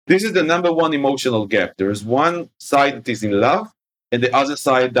This is the number one emotional gap. There's one side that is in love, and the other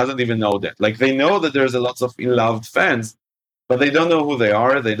side doesn't even know that. Like they know that there's a lots of in love fans, but they don't know who they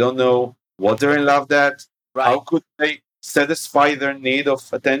are. They don't know what they're in love at. Right. How could they satisfy their need of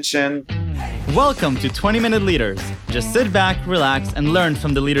attention? Welcome to 20-Minute Leaders. Just sit back, relax, and learn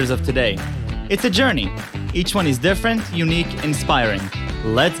from the leaders of today. It's a journey. Each one is different, unique, inspiring.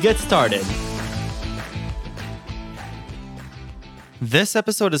 Let's get started. This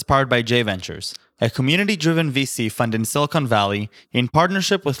episode is powered by J Ventures, a community-driven VC fund in Silicon Valley in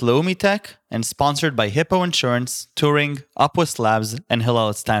partnership with Leumi Tech and sponsored by Hippo Insurance, Turing, Upwest Labs, and Hillel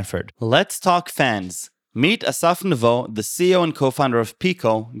at Stanford. Let's talk fans. Meet Asaf Nevo, the CEO and co-founder of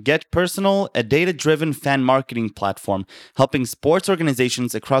Pico, Get Personal, a data-driven fan marketing platform helping sports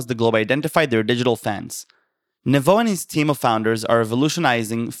organizations across the globe identify their digital fans. Nevo and his team of founders are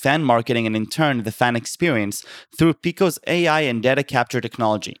revolutionizing fan marketing and in turn the fan experience through Pico's AI and data capture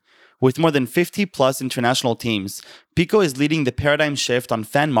technology. With more than 50 plus international teams, Pico is leading the paradigm shift on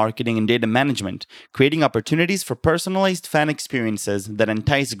fan marketing and data management, creating opportunities for personalized fan experiences that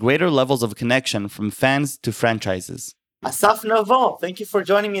entice greater levels of connection from fans to franchises. Asaf Nevo, thank you for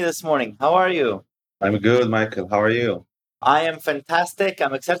joining me this morning. How are you? I'm good, Michael. How are you? I am fantastic.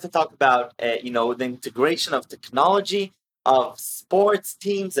 I'm excited to talk about, the integration of technology, of sports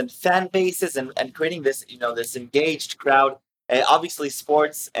teams and fan bases, and creating this, this engaged crowd. Obviously,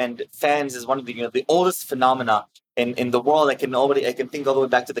 sports and fans is one of the oldest phenomena in the world. I can think all the way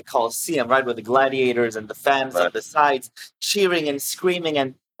back to the Colosseum, right, with the gladiators and the fans on the sides cheering and screaming.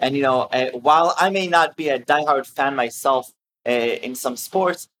 And while I may not be a diehard fan myself in some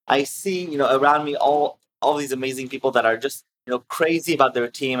sports, I see around me all these amazing people that are just crazy about their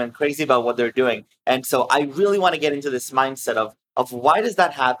team and crazy about what they're doing. And so I really want to get into this mindset of why does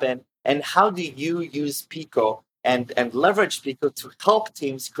that happen and how do you use Pico and leverage Pico to help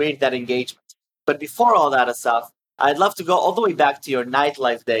teams create that engagement. But before all that, Asaf, I'd love to go all the way back to your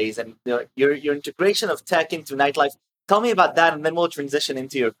nightlife days and your integration of tech into nightlife. Tell me about that, and then we'll transition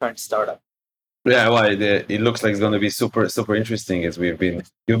into your current startup. Yeah, well, it looks like it's going to be super, super interesting as you've been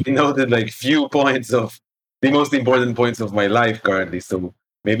noted like few points of the most important points of my life currently. So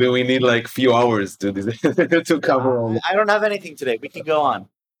maybe we need like few hours to to cover all. I don't have anything today. We can go on.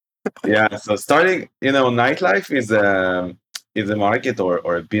 Yeah. So starting, nightlife is a market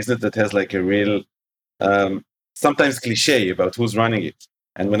or a business that has like a real sometimes cliche about who's running it.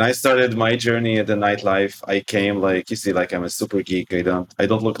 And when I started my journey at the nightlife, I came like you see, like I'm a super geek. I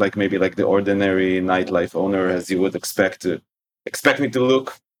don't look like maybe like the ordinary nightlife owner as you would expect me to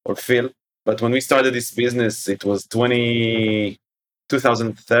look or feel. But when we started this business, it was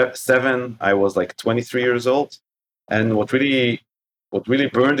 2007. I was like 23 years old, and what really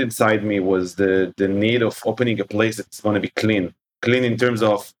burned inside me was the need of opening a place that's going to be clean in terms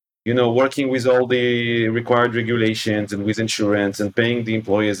of working with all the required regulations and with insurance and paying the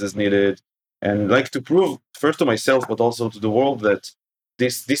employees as needed, and like to prove first to myself but also to the world that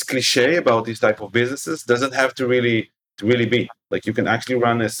this cliche about these type of businesses doesn't have to really be. Like you can actually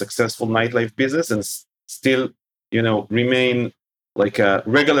run a successful nightlife business and still remain like a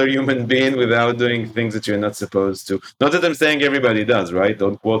regular human being without doing things that you're not supposed to. Not that I'm saying everybody does, right?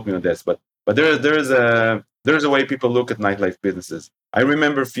 Don't quote me on this, but there's a way people look at nightlife businesses. I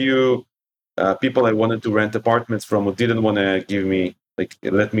remember a few people I wanted to rent apartments from who didn't want to give me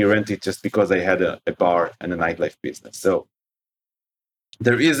let me rent it just because I had a bar and a nightlife business. So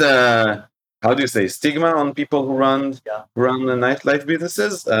there is a stigma on people who run the nightlife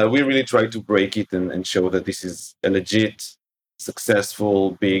businesses. We really try to break it and show that this is a legit,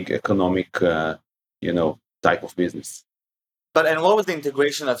 successful, big economic type of business. And what was the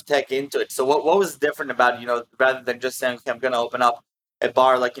integration of tech into it? So what was different about, rather than just saying, okay, I'm going to open up a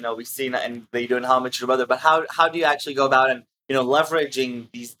bar like, we've seen and they do in How I Met Your Mother, but how do you actually go about and, leveraging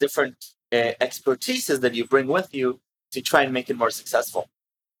these different expertises that you bring with you to try and make it more successful?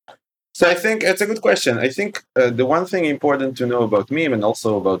 So I think it's a good question. I think the one thing important to know about me and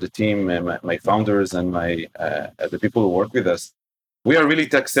also about the team, my founders and the people who work with us, we are really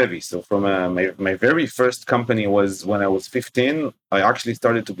tech savvy. So from my very first company was when I was 15. I actually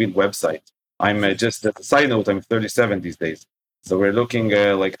started to build website. I'm just a side note, I'm 37 these days. So we're looking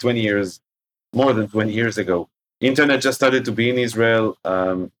like 20 years, more than 20 years ago. Internet just started to be in Israel.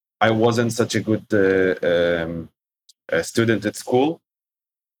 I wasn't such a good student at school,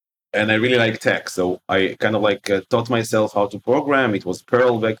 and I really like tech. So I kind of taught myself how to program. It was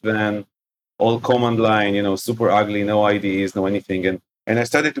Perl back then, all command line, super ugly, no IDEs, no anything. And I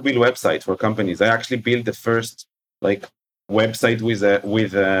started to build websites for companies. I actually built the first website with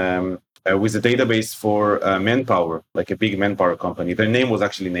with a database for Manpower, like a big Manpower company. Their name was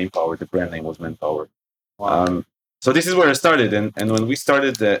actually Namepower. The brand name was Manpower. Wow. So this is where I started, and when we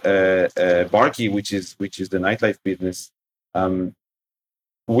started Barkey, which is the nightlife business,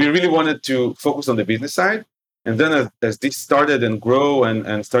 we really wanted to focus on the business side. And then as this started and grow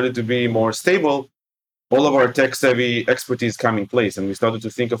and started to be more stable, all of our tech savvy expertise come in place, and we started to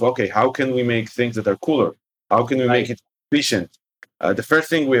think of, okay, how can we make things that are cooler? How can we make it efficient? The first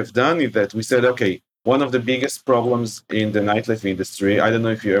thing we have done is that we said, okay, one of the biggest problems in the nightlife industry, I don't know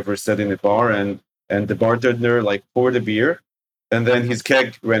if you ever sat in a bar and the bartender like poured a beer and then his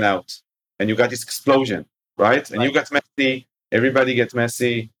keg ran out and you got this explosion, right? And you got messy, everybody gets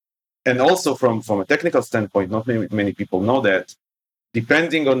messy. And also from a technical standpoint, not many people know that,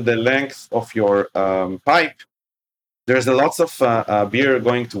 depending on the length of your pipe, there's a lots of beer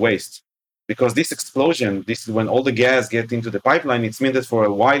going to waste. Because this explosion, this is when all the gas get into the pipeline. It's meant that for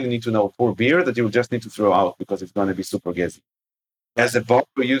a while you need to now pour beer that you just need to throw out because it's going to be super gassy. As a bar,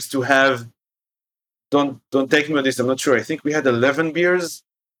 we used to have, don't take me on this, I'm not sure. I think we had 11 beers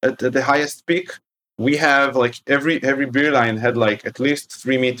at the highest peak. We have like every beer line had like at least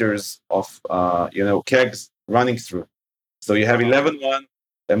 3 meters of kegs running through. So you have 11 one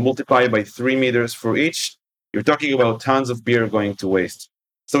and multiply by 3 meters for each. You're talking about tons of beer going to waste.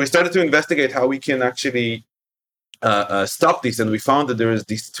 So we started to investigate how we can actually stop this, and we found that there is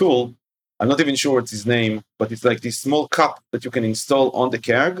this tool. I'm not even sure what's his name, but it's like this small cup that you can install on the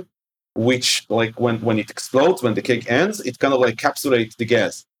keg, which like when it explodes, when the keg ends, it kind of like encapsulates the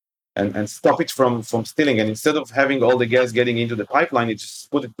gas and stop it from stealing. And instead of having all the gas getting into the pipeline, it just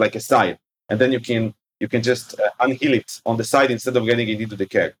put it like aside, and then you can just unheal it on the side instead of getting it into the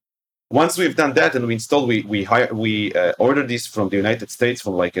keg. Once we've done that and we installed, we ordered this from the United States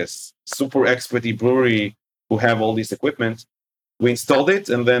from like a super experty brewery who have all this equipment. We installed it,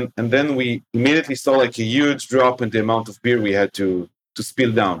 and then we immediately saw like a huge drop in the amount of beer we had to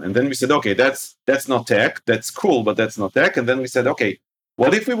spill down. And then we said, okay, that's not tech. That's cool, but that's not tech. And then we said, okay,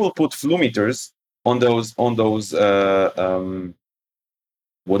 what if we will put flow meters on those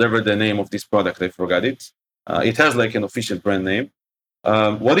whatever the name of this product, I forgot it. It has like an official brand name.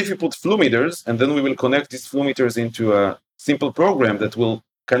 What if you put flow meters, and then we will connect these flow meters into a simple program that will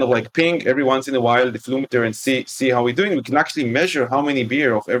kind of like ping every once in a while the flow meter and see how we're doing. We can actually measure how many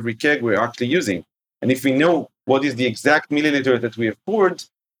beer of every keg we're actually using. And if we know what is the exact milliliter that we have poured,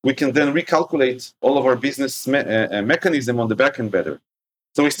 we can then recalculate all of our business mechanism on the back end better.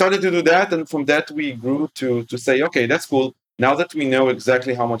 So we started to do that, and from that we grew to say, okay, that's cool. Now that we know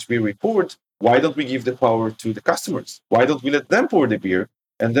exactly how much beer we poured, why don't we give the power to the customers? Why don't we let them pour the beer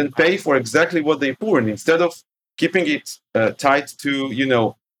and then pay for exactly what they pour? And instead of keeping it tied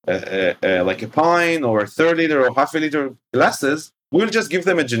to, like a pint or a 30 liter or half a liter glasses, we'll just give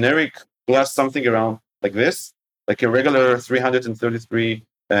them a generic glass, something around like this, like a regular 333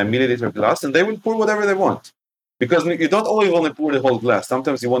 milliliter glass, and they will pour whatever they want. Because you don't always want to pour the whole glass.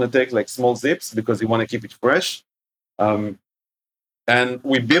 Sometimes you want to take like small zips because you want to keep it fresh. And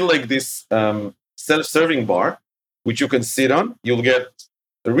we build like this self-serving bar, which you can sit on. You'll get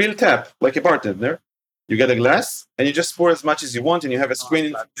a real tap, like a bartender. You get a glass, and you just pour as much as you want, and you have a screen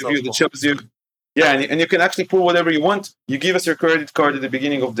in front of you that shows you. Yeah, and you can actually pour whatever you want. You give us your credit card at the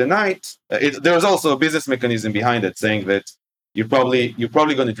beginning of the night. There was also a business mechanism behind it, saying that you're probably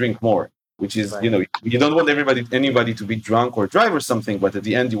going to drink more, which is you don't want anybody to be drunk or drive or something, but at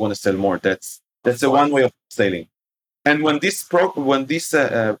the end you want to sell more. That's a one way of selling. And when this project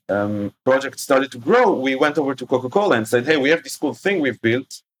started to grow, we went over to Coca-Cola and said, hey, we have this cool thing we've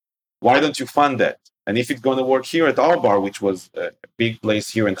built. Why don't you fund that? And if it's going to work here at our bar, which was a big place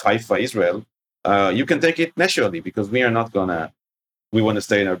here in Haifa, Israel, you can take it nationally, because we are not we want to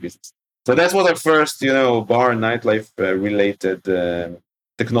stay in our business. So that's what our first, bar and nightlife related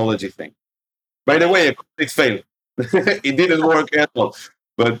technology thing. By the way, it failed. It didn't work at all.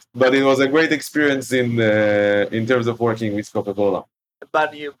 But it was a great experience in terms of working with Coca-Cola.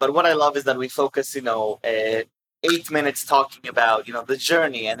 But what I love is that we focus, 8 minutes talking about the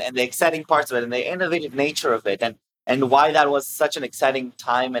journey and the exciting parts of it and the innovative nature of it and why that was such an exciting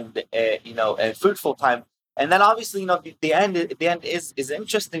time and a fruitful time. And then obviously the end is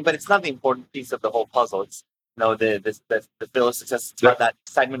interesting, but it's not the important piece of the whole puzzle. It's the Phil success. It's about that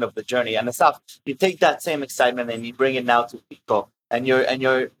excitement of the journey and the stuff. You take that same excitement and you bring it now to people. And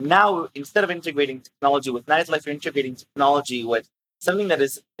you're now, instead of integrating technology with nightlife, you're integrating technology with something that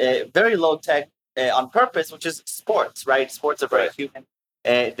is very low tech on purpose, which is sports, right? Sports are very human.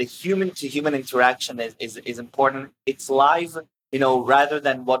 The human to human interaction is important. It's live, rather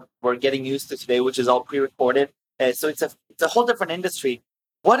than what we're getting used to today, which is all pre-recorded. So it's a whole different industry.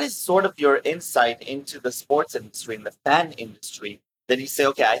 what is sort of your insight into the sports industry and the fan industry that you say,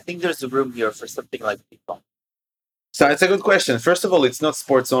 okay, I think there's a room here for something like Pico? So it's a good question. First of all, it's not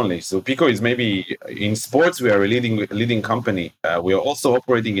sports only. So Pico is maybe in sports we are a leading company. We are also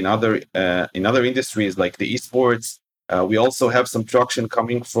operating in other industries like the esports. We also have some traction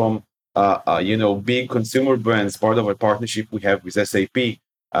coming from big consumer brands. Part of a partnership we have with SAP.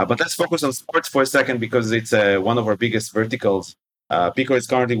 But let's focus on sports for a second because it's one of our biggest verticals. Pico is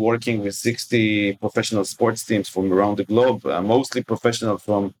currently working with 60 professional sports teams from around the globe, mostly professional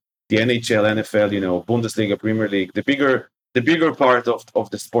from the NHL, NFL, Bundesliga, Premier League, the bigger part of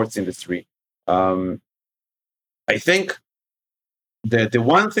the sports industry. I think the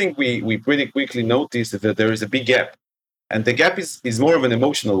one thing we pretty quickly noticed is that there is a big gap, and the gap is more of an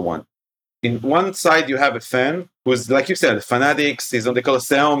emotional one. In one side, you have a fan who's, like you said, fanatics. He's on the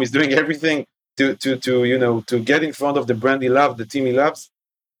Colosseum. He's doing everything to get in front of the brand he loves, the team he loves,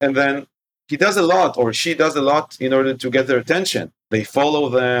 and then he does a lot or she does a lot in order to get their attention. They follow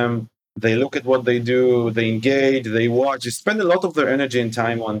them, they look at what they do, they engage, they watch, they spend a lot of their energy and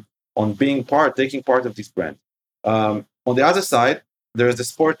time on taking part of this brand. On the other side, there is the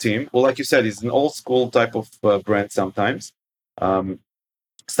sport team. Well, like you said, it's an old school type of brand sometimes. Um,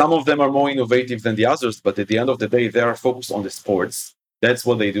 some of them are more innovative than the others, but at the end of the day, they are focused on the sports. That's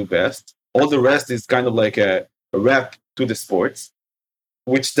what they do best. All the rest is kind of like a wrap to the sports,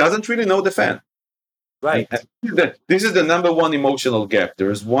 which doesn't really know the fan. Right. And this is the number one emotional gap. There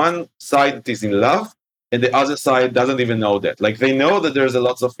is one side that is in love, and the other side doesn't even know that. Like they know that there's a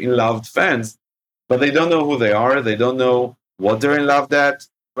lot of in loved fans, but they don't know who they are. They don't know what they're in love at.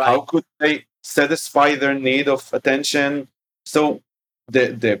 Right. How could they satisfy their need of attention? So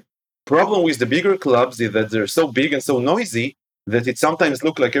the problem with the bigger clubs is that they're so big and so noisy that it sometimes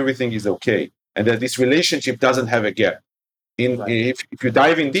looks like everything is okay, and that this relationship doesn't have a gap. If you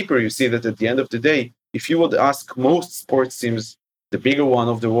dive in deeper, you see that at the end of the day, if you would ask most sports teams, the bigger one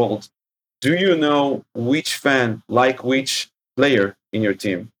of the world, do you know which fan like which player in your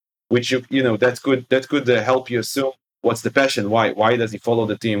team? Which that could help you assume what's the passion. Why does he follow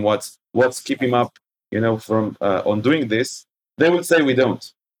the team? What's keep him up? From on doing this. They would say we don't.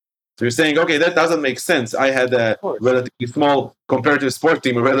 So you're saying, okay, that doesn't make sense. I had a relatively small, compared to a sport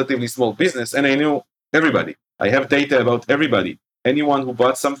team, a relatively small business, and I knew everybody. I have data about everybody. Anyone who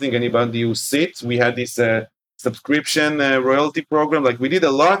bought something, anybody who sits. We had this subscription royalty program. Like we did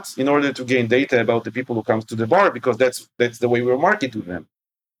a lot in order to gain data about the people who comes to the bar because that's the way we market to them.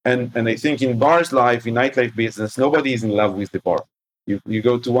 And I think in bars life, in nightlife business, nobody is in love with the bar. You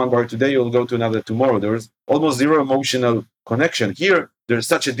go to one bar today, you'll go to another tomorrow. There's almost zero emotional connection. Here, there's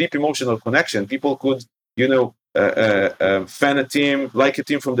such a deep emotional connection. People could, fan a team, like a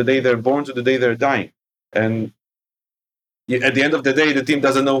team from the day they're born to the day they're dying. And at the end of the day, the team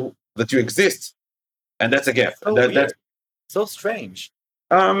doesn't know that you exist. And that's a gap. That's so strange.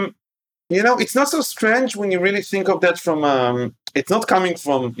 It's not so strange when you really think of that from, it's not coming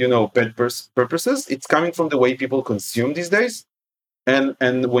from, bad purposes. It's coming from the way people consume these days.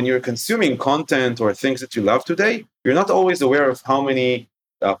 And when you're consuming content or things that you love today, you're not always aware of how many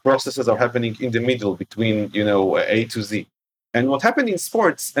processes are happening in the middle between A to Z. And what happened in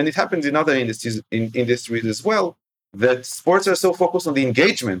sports, and it happens in other industries as well, that sports are so focused on the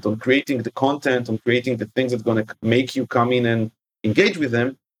engagement, on creating the content, on creating the things that's going to make you come in and engage with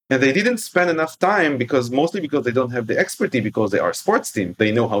them. And they didn't spend enough time mostly because they don't have the expertise because they are sports team.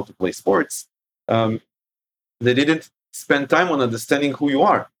 They know how to play sports. They didn't spend time on understanding who you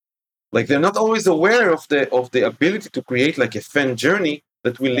are. Like they're not always aware of the ability to create like a fan journey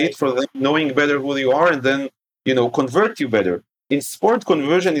that will lead for them knowing better who you are and then convert you better. In sport,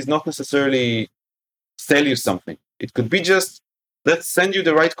 conversion is not necessarily sell you something. It could be just let's send you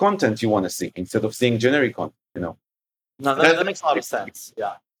the right content you want to see instead of seeing generic content. No, that makes a lot of sense.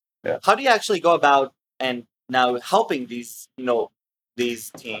 Yeah. How do you actually go about and now helping these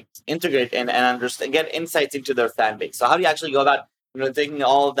these teams integrate and understand, get insights into their fan base? So how do you actually go about taking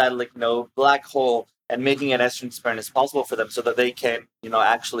all of that black hole and making it as transparent as possible for them so that they can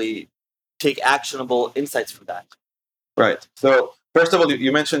actually take actionable insights from that? Right. So first of all,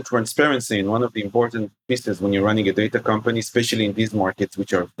 you mentioned transparency, and one of the important pieces when you're running a data company, especially in these markets,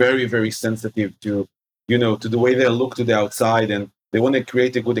 which are very, very sensitive to to the way they look to the outside, and they want to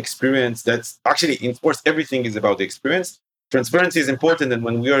create a good experience. That's actually in sports, everything is about the experience. Transparency is important, and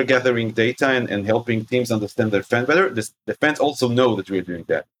when we are gathering data and helping teams understand their fan better, the fans also know that we're doing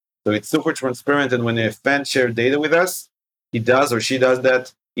that. So it's super transparent, and when a fan shares data with us, he does or she does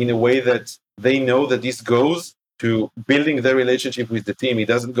that in a way that they know that this goes to building their relationship with the team. It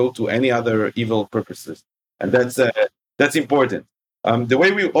doesn't go to any other evil purposes, and that's important. The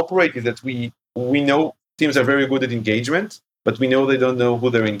way we operate is that we know teams are very good at engagement, but we know they don't know who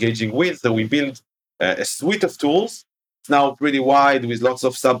they're engaging with. So we build a suite of tools. It's now pretty wide with lots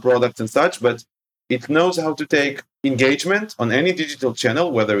of sub products and such, but it knows how to take engagement on any digital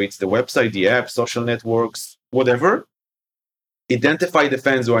channel, whether it's the website, the app, social networks, whatever, identify the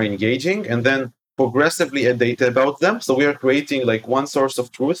fans who are engaging, and then progressively add data about them. So we are creating like one source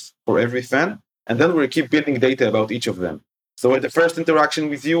of truth for every fan, and then we keep building data about each of them. So at the first interaction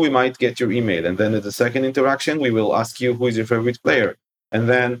with you, we might get your email, and then at the second interaction, we will ask you who is your favorite player, and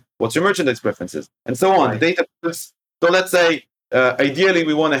then what's your merchandise preferences, and so on. Right. The data points. So let's say ideally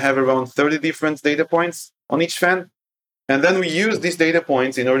we want to have around 30 different data points on each fan, and then we use these data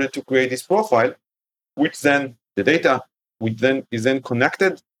points in order to create this profile, which then the data which then is then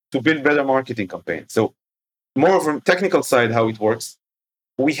connected to build better marketing campaigns. So more from technical side, how it works,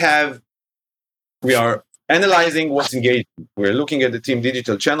 we are analyzing what's engaging. We're looking at the team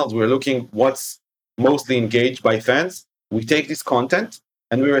digital channels. We're looking what's mostly engaged by fans. We take this content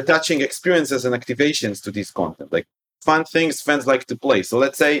and we're attaching experiences and activations to this content, like fun things fans like to play. So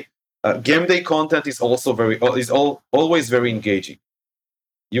let's say game day content is also always very engaging.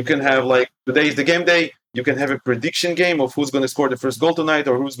 You can have like today is the game day. You can have a prediction game of who's going to score the first goal tonight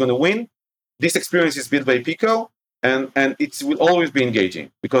or who's going to win. This experience is built by Pico, and it will always be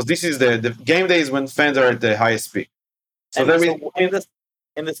engaging because this is the game days when fans are at the highest peak. So,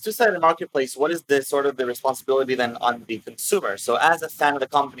 in this two-sided marketplace, what is the sort of the responsibility then on the consumer? So as a fan of the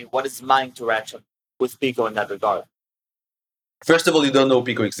company, what is my interaction with Pico in that regard? First of all, you don't know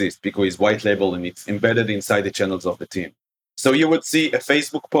Pico exists. Pico is white label and it's embedded inside the channels of the team. So you would see a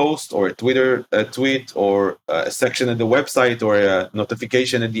Facebook post or a Twitter tweet or a section at the website or a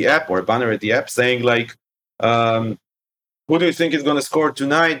notification at the app or a banner at the app saying like, who do you think is going to score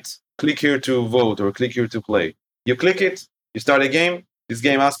tonight? Click here to vote or click here to play. You click it, you start a game. This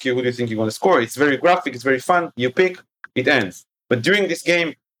game asks you who do you think you're going to score. It's very graphic, it's very fun. You pick, it ends. But during this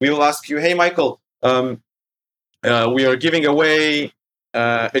game, we will ask you, hey, Michael, we are giving away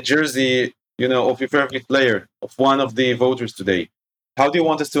a jersey, of your favorite player, of one of the voters today. How do you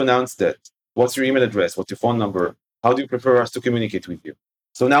want us to announce that? What's your email address? What's your phone number? How do you prefer us to communicate with you?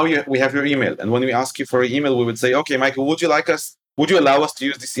 So now we have your email. And when we ask you for an email, we would say, okay, Michael, would you allow us to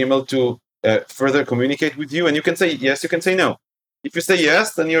use this email to further communicate with you? And you can say yes, you can say no. If you say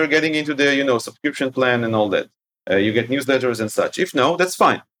yes, then you're getting into the, subscription plan and all that. You get newsletters and such. If no, that's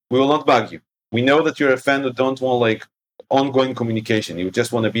fine. We will not bug you. We know that you're a fan who don't want like ongoing communication. You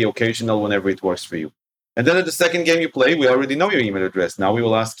just want to be occasional whenever it works for you. And then at the second game you play, we already know your email address. Now we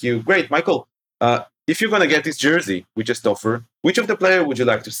will ask you, great, Michael, if you're going to get this jersey we just offer, which of the player would you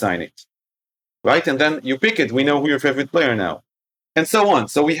like to sign it? Right? And then you pick it. We know who your favorite player now. And so on.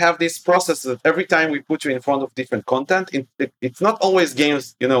 So we have this process that every time we put you in front of different content, it's not always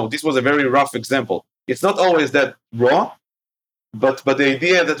games, this was a very rough example. It's not always that raw, but the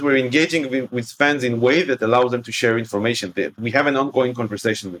idea that we're engaging with fans in a way that allows them to share information, that we have an ongoing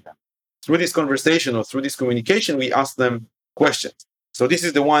conversation with them. Through this conversation or through this communication, we ask them questions. So this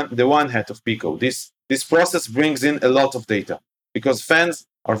is the one hat of Pico. This process brings in a lot of data because fans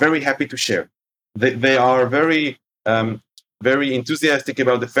are very happy to share. They are very very enthusiastic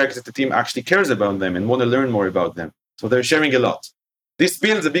about the fact that the team actually cares about them and want to learn more about them. So they're sharing a lot. This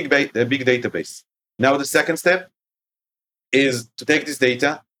builds a big database. Now the second step is to take this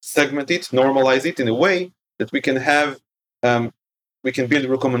data, segment it, normalize it in a way that we can build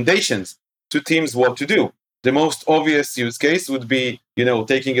recommendations to teams what to do. The most obvious use case would be,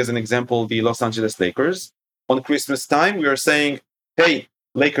 taking as an example the Los Angeles Lakers. On Christmas time, we are saying, hey,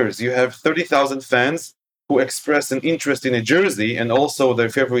 Lakers, you have 30,000 fans who express an interest in a jersey and also their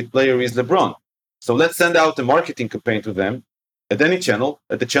favorite player is LeBron. So let's send out a marketing campaign to them at any channel,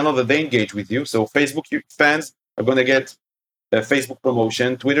 at the channel that they engage with you. So Facebook fans are going to get a Facebook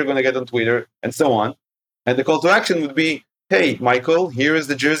promotion, Twitter going to get on Twitter, and so on. And the call to action would be, hey, Michael, here is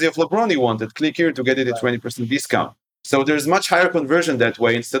the jersey of LeBron you wanted. Click here to get it at 20% discount. So there's much higher conversion that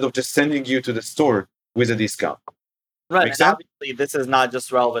way instead of just sending you to the store with a discount. Right. And obviously, this is not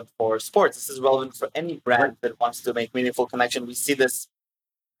just relevant for sports. This is relevant for any brand that wants to make meaningful connection. We see this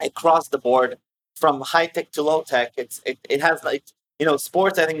across the board, from high tech to low tech. It has like,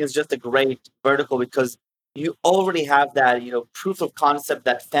 sports, I think, is just a great vertical because you already have that, proof of concept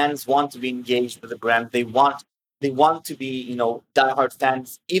that fans want to be engaged with the brand. They want to be, diehard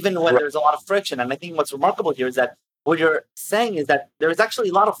fans, even when there's a lot of friction. And I think what's remarkable here is that what you're saying is that there's actually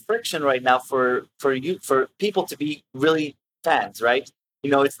a lot of friction right now for people to be really fans, right?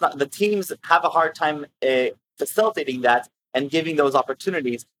 It's not, the teams have a hard time facilitating that and giving those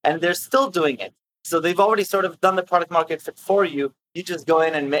opportunities, and they're still doing it. So they've already sort of done the product market fit for you. You just go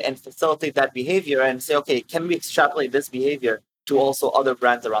in and facilitate that behavior and say, okay, can we extrapolate this behavior to also other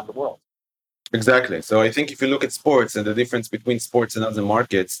brands around the world? Exactly. So I think if you look at sports and the difference between sports and other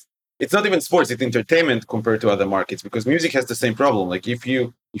markets, it's not even sports, it's entertainment compared to other markets, because music has the same problem. Like if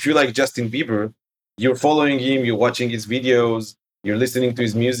you like Justin Bieber, you're following him, you're watching his videos, you're listening to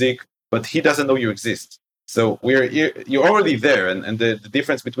his music, but he doesn't know you exist. So you're already there. And the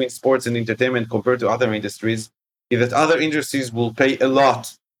difference between sports and entertainment compared to other industries is that other industries will pay a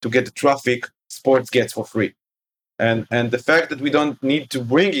lot to get the traffic sports gets for free. And the fact that we don't need to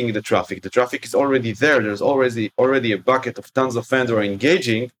bring in the traffic is already there. There's already a bucket of tons of fans who are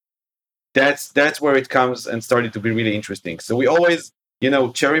engaging. That's where it comes and started to be really interesting. So we always,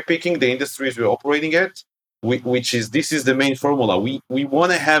 cherry picking the industries we're operating at, which is this is the main formula. We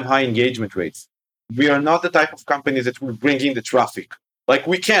want to have high engagement rates. We are not the type of company that will bring in the traffic. Like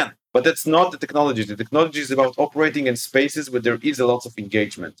we can, but that's not the technology. The technology is about operating in spaces where there is a lot of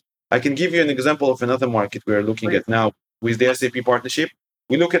engagement. I can give you an example of another market we're looking at now with the SAP partnership.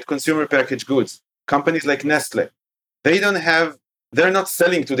 We look at consumer packaged goods. Companies like Nestle, they're not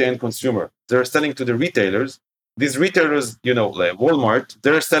selling to the end consumer. They're selling to the retailers. These retailers, like Walmart,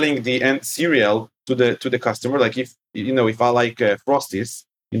 they're selling the end cereal to the customer. Like if I like Frosties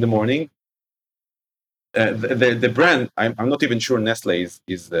in the morning, the brand, I'm not even sure Nestle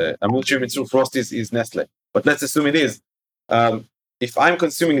is I'm not sure it's true Frosties is Nestle, but let's assume it is. If I'm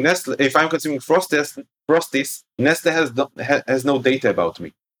consuming Frosties, Nestle has no data about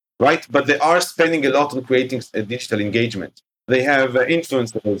me, right? But they are spending a lot on creating a digital engagement. They have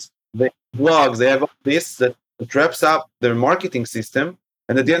influencers, they have blogs, they have all this that wraps up their marketing system.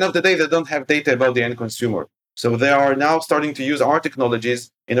 And at the end of the day, they don't have data about the end consumer. So they are now starting to use our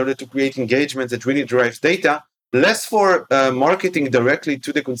technologies in order to create engagement that really drives data, less for marketing directly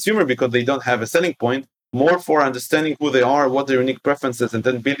to the consumer because they don't have a selling point, more for understanding who they are, what their unique preferences, and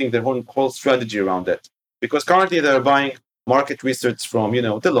then building their own whole strategy around that. Because currently they're buying market research from,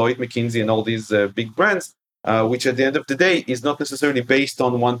 Deloitte, McKinsey, and all these big brands, which at the end of the day is not necessarily based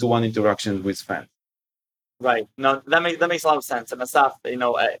on one-to-one interactions with fans. Right. No, that makes a lot of sense. And Asaf,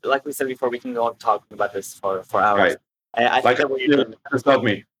 like we said before, we can go on talking about this for hours. Right. I think that what you're doing, Stop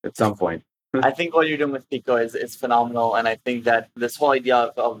me at some point. I think what you're doing with Pico is phenomenal, and I think that this whole idea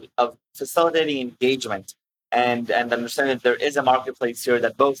of facilitating engagement and understanding that there is a marketplace here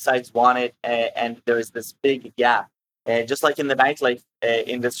that both sides want it, and there is this big gap, just like in the nightlife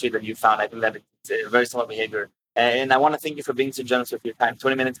industry that you found. I think that it's a very similar behavior, and I want to thank you for being so generous with your time.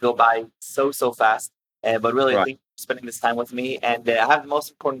 20 minutes go by so fast, but really, Right. thank you for spending this time with me. And I have the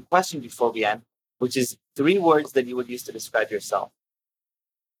most important question before we end, which is 3 words that you would use to describe yourself.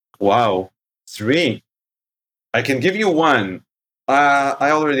 Wow. 3. I can give you one.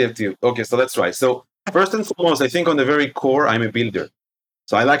 I already have 2. Okay, so let's try. So first and foremost, I think on the very core, I'm a builder.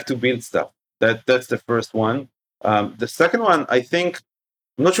 So I like to build stuff. That's the first one. The second one, I think,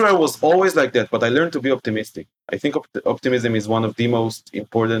 I'm not sure I was always like that, but I learned to be optimistic. I think optimism is one of the most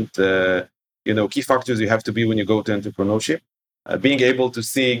important, key factors you have to be when you go to entrepreneurship. Being able to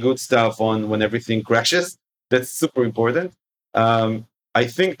see good stuff on when everything crashes, that's super important. I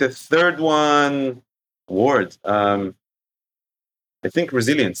think the third one, word, I think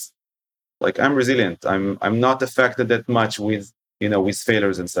resilience. Like I'm resilient. I'm not affected that much with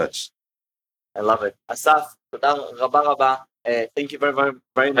failures and such. I love it. Asaf, תודה רבה רבה. Thank you very much.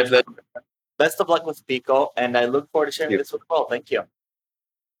 Best of luck with Pico, and I look forward to sharing this with the world. Thank you.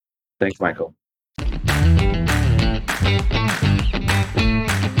 Thanks, Michael.